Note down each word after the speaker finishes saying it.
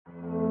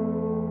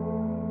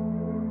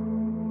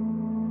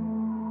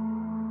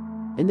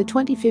In the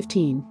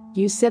 2015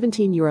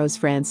 U17 Euros,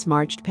 France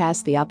marched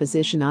past the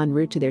opposition en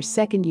route to their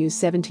second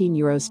U17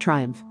 Euros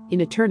triumph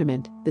in a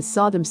tournament that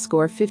saw them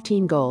score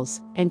 15 goals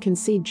and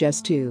concede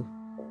just 2.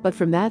 But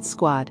from that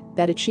squad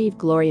that achieved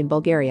glory in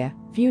Bulgaria,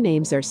 few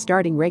names are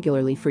starting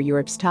regularly for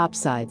Europe's top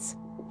sides.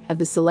 Of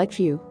the select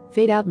few,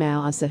 Faydout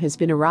Mouassa has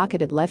been a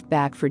rocket at left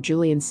back for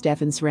Julian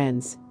Stephens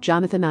Rennes.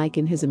 Jonathan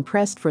Eichen has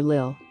impressed for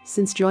Lille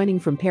since joining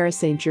from Paris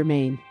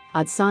Saint-Germain.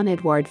 Odsonne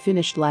Edouard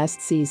finished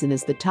last season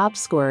as the top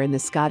scorer in the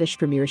Scottish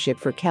Premiership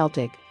for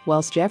Celtic,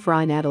 whilst Jeff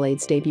Ryan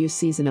Adelaide's debut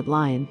season at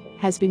Lyon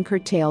has been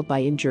curtailed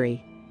by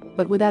injury.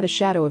 But without a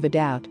shadow of a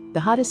doubt,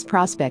 the hottest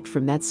prospect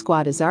from that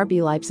squad is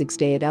RB Leipzig's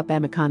Dayot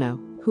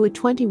Upamecano, who at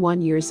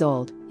 21 years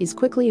old is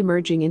quickly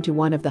emerging into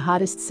one of the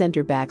hottest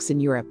centre-backs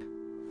in Europe.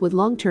 With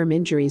long-term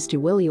injuries to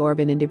Willy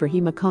Orban and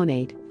Ibrahima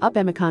Konate,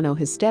 Upamecano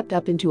has stepped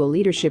up into a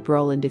leadership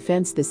role in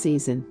defense this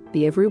season,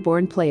 the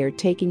Ivry-born player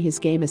taking his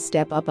game a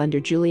step up under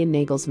Julian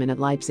Nagelsmann at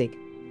Leipzig.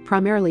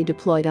 Primarily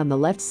deployed on the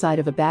left side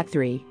of a back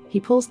three, he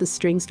pulls the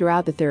strings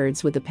throughout the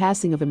thirds with the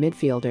passing of a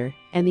midfielder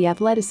and the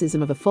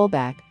athleticism of a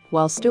fullback,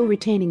 while still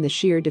retaining the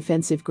sheer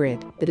defensive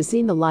grit that has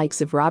seen the likes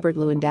of Robert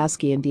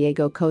Lewandowski and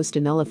Diego Costa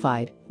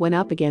nullified when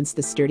up against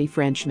the sturdy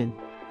Frenchman.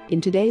 In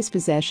today's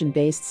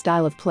possession-based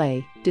style of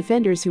play,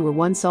 defenders who were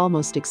once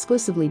almost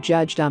exclusively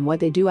judged on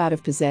what they do out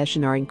of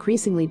possession are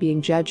increasingly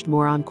being judged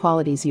more on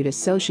qualities you'd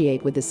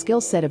associate with the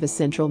skill set of a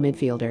central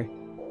midfielder.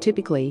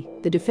 Typically,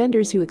 the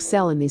defenders who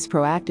excel in these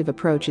proactive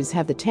approaches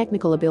have the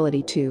technical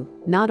ability to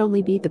not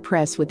only beat the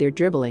press with their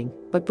dribbling,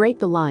 but break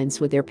the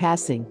lines with their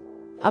passing.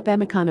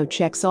 Upamecano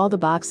checks all the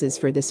boxes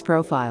for this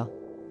profile.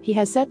 He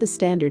has set the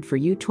standard for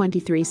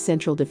U23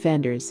 central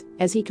defenders,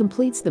 as he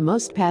completes the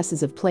most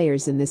passes of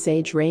players in this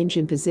age range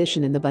in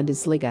position in the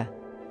Bundesliga.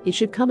 It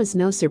should come as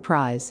no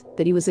surprise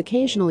that he was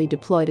occasionally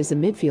deployed as a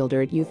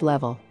midfielder at youth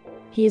level.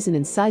 He is an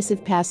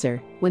incisive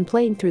passer when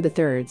playing through the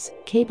thirds,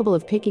 capable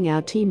of picking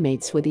out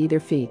teammates with either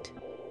feet.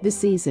 This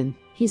season,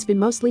 he's been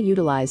mostly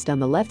utilized on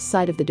the left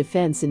side of the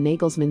defense in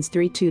Nagelsmann's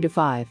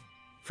 3-2-5.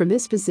 From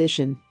this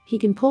position, he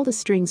can pull the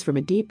strings from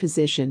a deep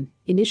position,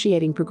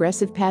 initiating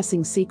progressive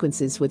passing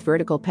sequences with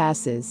vertical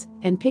passes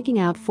and picking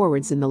out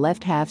forwards in the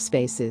left half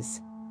spaces.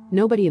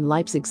 Nobody in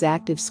Leipzig's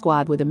active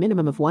squad with a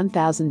minimum of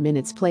 1,000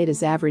 minutes played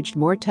has averaged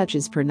more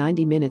touches per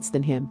 90 minutes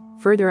than him,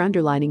 further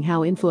underlining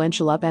how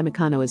influential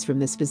Upamecano is from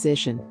this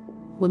position.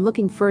 When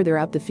looking further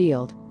up the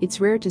field, it's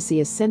rare to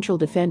see a central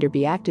defender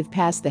be active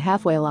past the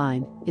halfway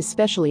line,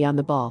 especially on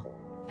the ball.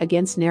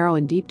 Against narrow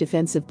and deep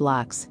defensive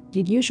blocks,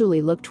 you'd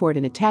usually look toward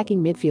an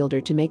attacking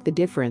midfielder to make the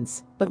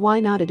difference, but why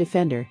not a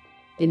defender?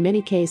 In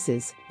many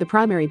cases, the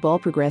primary ball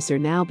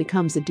progressor now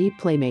becomes a deep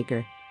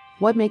playmaker.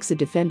 What makes a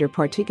defender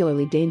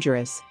particularly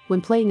dangerous when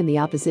playing in the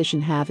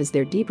opposition half is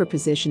their deeper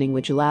positioning,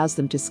 which allows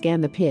them to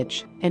scan the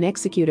pitch and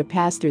execute a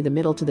pass through the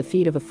middle to the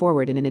feet of a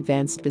forward in an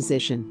advanced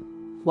position.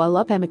 While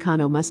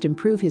Upamecano must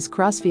improve his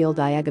crossfield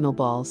diagonal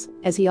balls,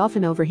 as he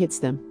often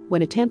overhits them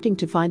when attempting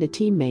to find a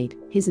teammate,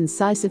 his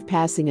incisive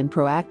passing and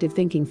proactive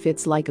thinking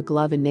fits like a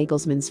glove in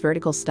Nagelsmann's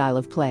vertical style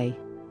of play.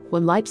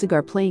 When Leipzig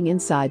are playing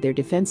inside their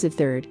defensive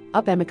third,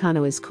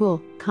 Upamecano is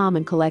cool, calm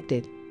and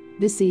collected.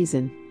 This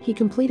season, he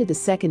completed the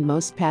second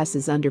most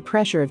passes under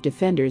pressure of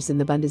defenders in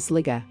the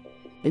Bundesliga.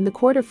 In the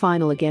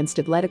quarter-final against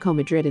Atletico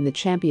Madrid in the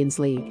Champions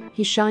League,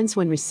 he shines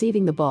when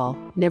receiving the ball,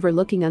 never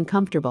looking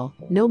uncomfortable,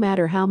 no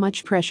matter how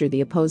much pressure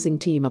the opposing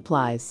team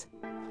applies.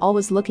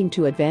 Always looking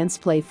to advance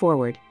play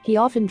forward, he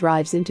often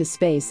drives into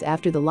space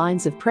after the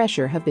lines of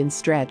pressure have been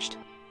stretched.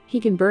 He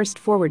can burst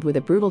forward with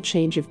a brutal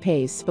change of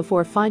pace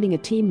before finding a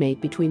teammate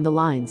between the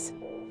lines.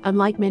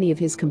 Unlike many of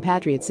his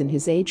compatriots in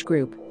his age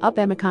group,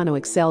 Upamecano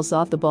excels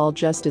off the ball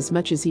just as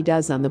much as he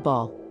does on the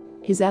ball.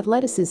 His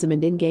athleticism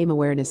and in-game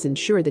awareness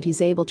ensure that he's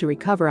able to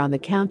recover on the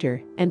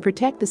counter and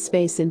protect the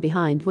space in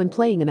behind when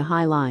playing in a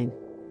high line.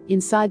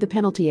 Inside the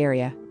penalty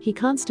area, he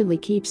constantly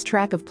keeps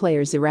track of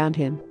players around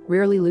him,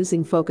 rarely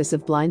losing focus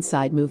of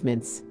blindside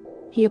movements.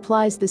 He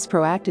applies this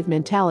proactive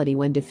mentality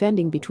when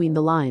defending between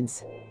the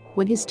lines.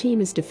 When his team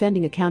is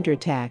defending a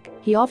counterattack,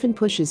 he often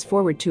pushes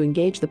forward to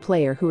engage the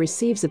player who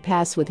receives a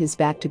pass with his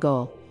back to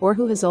goal, or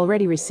who has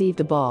already received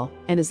the ball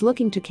and is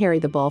looking to carry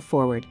the ball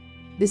forward.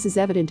 This is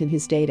evident in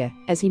his data,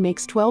 as he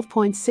makes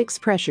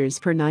 12.6 pressures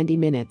per 90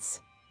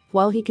 minutes.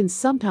 While he can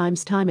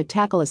sometimes time a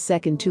tackle a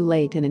second too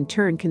late and in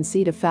turn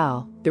concede a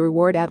foul, the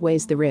reward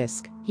outweighs the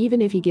risk.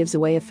 Even if he gives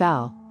away a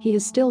foul, he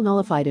has still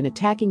nullified an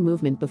attacking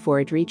movement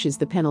before it reaches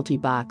the penalty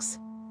box.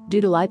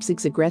 Due to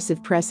Leipzig's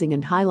aggressive pressing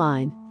and high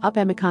line,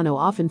 Upamecano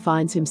often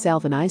finds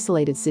himself in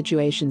isolated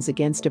situations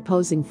against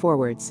opposing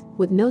forwards,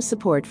 with no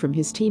support from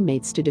his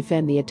teammates to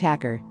defend the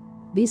attacker.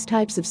 These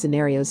types of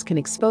scenarios can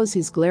expose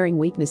his glaring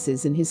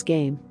weaknesses in his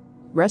game: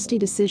 rusty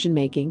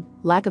decision-making,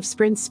 lack of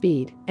sprint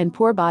speed, and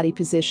poor body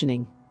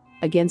positioning.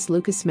 Against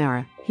Lucas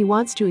Moura, he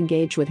wants to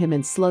engage with him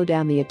and slow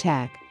down the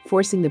attack,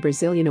 forcing the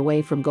Brazilian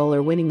away from goal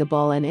or winning the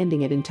ball and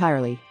ending it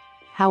entirely.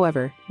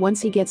 However, once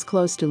he gets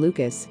close to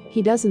Lucas,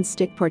 he doesn't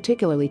stick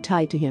particularly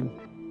tight to him.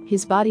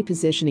 His body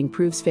positioning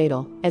proves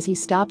fatal, as he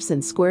stops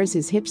and squares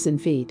his hips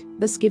and feet,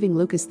 thus giving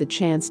Lucas the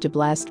chance to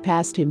blast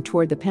past him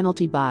toward the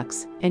penalty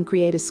box and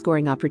create a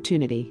scoring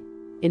opportunity.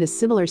 In a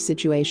similar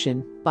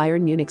situation,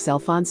 Bayern Munich's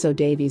Alphonso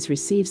Davies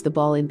receives the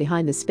ball in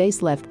behind the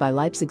space left by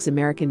Leipzig's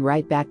American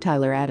right back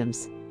Tyler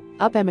Adams.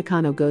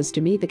 Upamecano goes to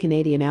meet the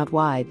Canadian out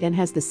wide and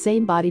has the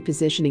same body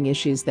positioning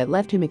issues that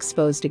left him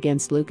exposed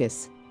against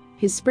Lucas.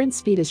 His sprint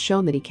speed has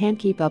shown that he can't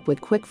keep up with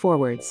quick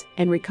forwards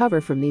and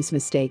recover from these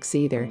mistakes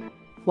either.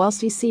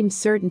 Whilst he seemed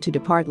certain to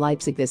depart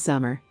Leipzig this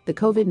summer, the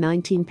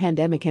COVID-19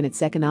 pandemic and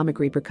its economic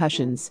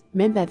repercussions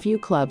meant that few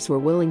clubs were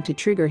willing to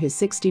trigger his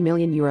 €60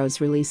 million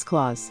release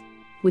clause.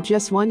 With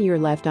just 1 year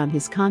left on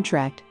his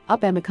contract,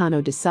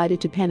 Upamecano decided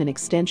to pen an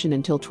extension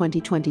until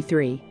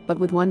 2023, but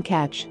with one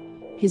catch.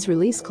 His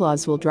release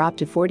clause will drop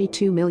to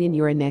 €42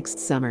 million next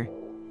summer.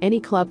 Any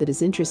club that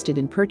is interested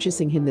in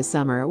purchasing him this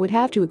summer would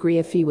have to agree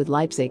a fee with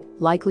Leipzig,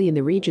 likely in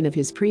the region of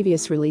his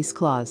previous release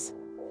clause.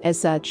 As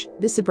such,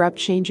 this abrupt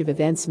change of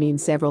events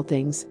means several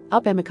things.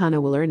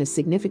 Upamecano will earn a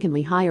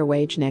significantly higher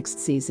wage next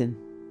season.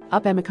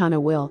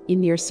 Upamecano will, in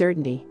near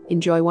certainty,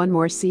 enjoy one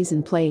more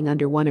season playing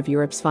under one of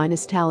Europe's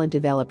finest talent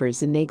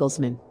developers in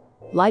Nagelsmann.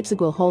 Leipzig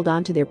will hold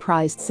on to their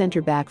prized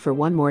centre-back for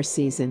one more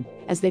season,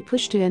 as they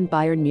push to end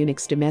Bayern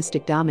Munich's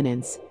domestic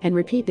dominance and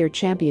repeat their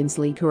Champions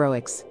League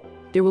heroics.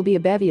 There will be a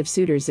bevy of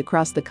suitors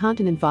across the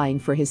continent vying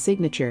for his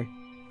signature.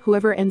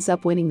 Whoever ends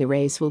up winning the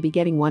race will be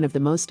getting one of the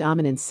most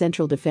dominant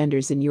central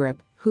defenders in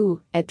Europe,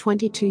 who, at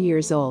 22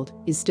 years old,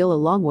 is still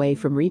a long way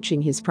from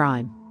reaching his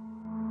prime.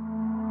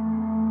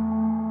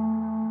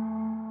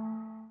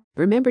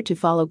 Remember to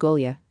follow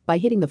Golia by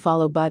hitting the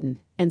follow button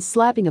and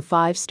slapping a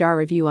 5-star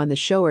review on the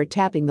show or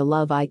tapping the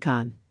love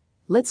icon.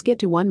 Let's get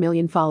to 1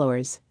 million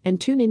followers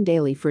and tune in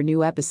daily for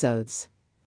new episodes.